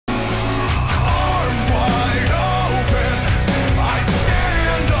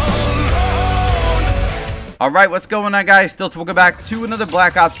Alright, what's going on, guys? Still welcome back to another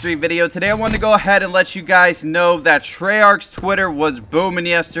Black Ops 3 video. Today I wanted to go ahead and let you guys know that Treyarch's Twitter was booming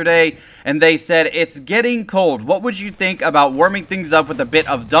yesterday, and they said it's getting cold. What would you think about warming things up with a bit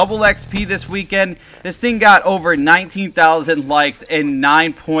of double XP this weekend? This thing got over 19,000 likes and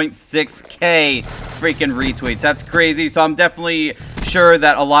 9.6k freaking retweets. That's crazy, so I'm definitely sure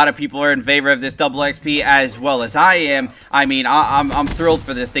that a lot of people are in favor of this double XP as well as I am. I mean, I'm thrilled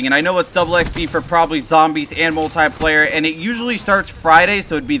for this thing, and I know it's double XP for probably zombies and multiplayer, and it usually starts Friday,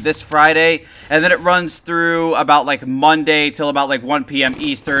 so it'd be this Friday, and then it runs through about like Monday till about like 1 p.m.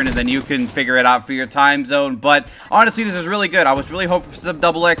 Eastern, and then you can figure it out for your time zone. But honestly, this is really good. I was really hoping for some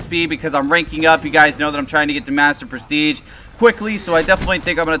double XP because I'm ranking up. You guys know that I'm trying to get to Master Prestige quickly, so I definitely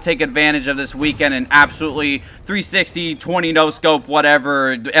think I'm going to take advantage of this weekend and absolutely 360, 20 no scope,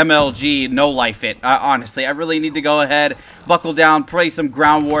 whatever, MLG, no life it. Honestly, I really need to go ahead, buckle down, play some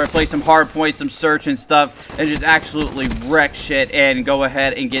ground war, play some hard points, some search and stuff, and just absolutely wreck shit and go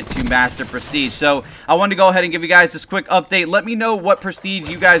ahead and get to Master Prestige. So I wanted to go ahead and give you guys this quick update. Let me know what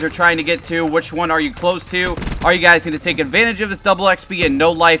prestige you guys are trying to get to. Which one are you close to? Are you guys going to take advantage of this double XP and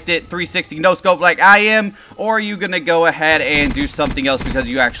no lifed it, 360 no scope like I am? Or are you going to go ahead and do something else because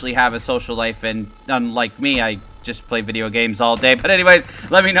you actually have a social life, and unlike me, I just play video games all day? But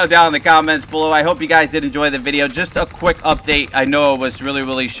anyways, let me know down in the comments below. I hope you guys did enjoy the video. Just a quick update. I know it was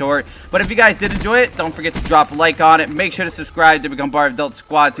really short, but if you guys did enjoy it, don't forget to drop a like on it. Make sure to subscribe to become part of Delta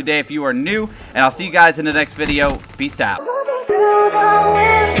Squad today if you are new, and I'll see you guys in the next video. Peace out.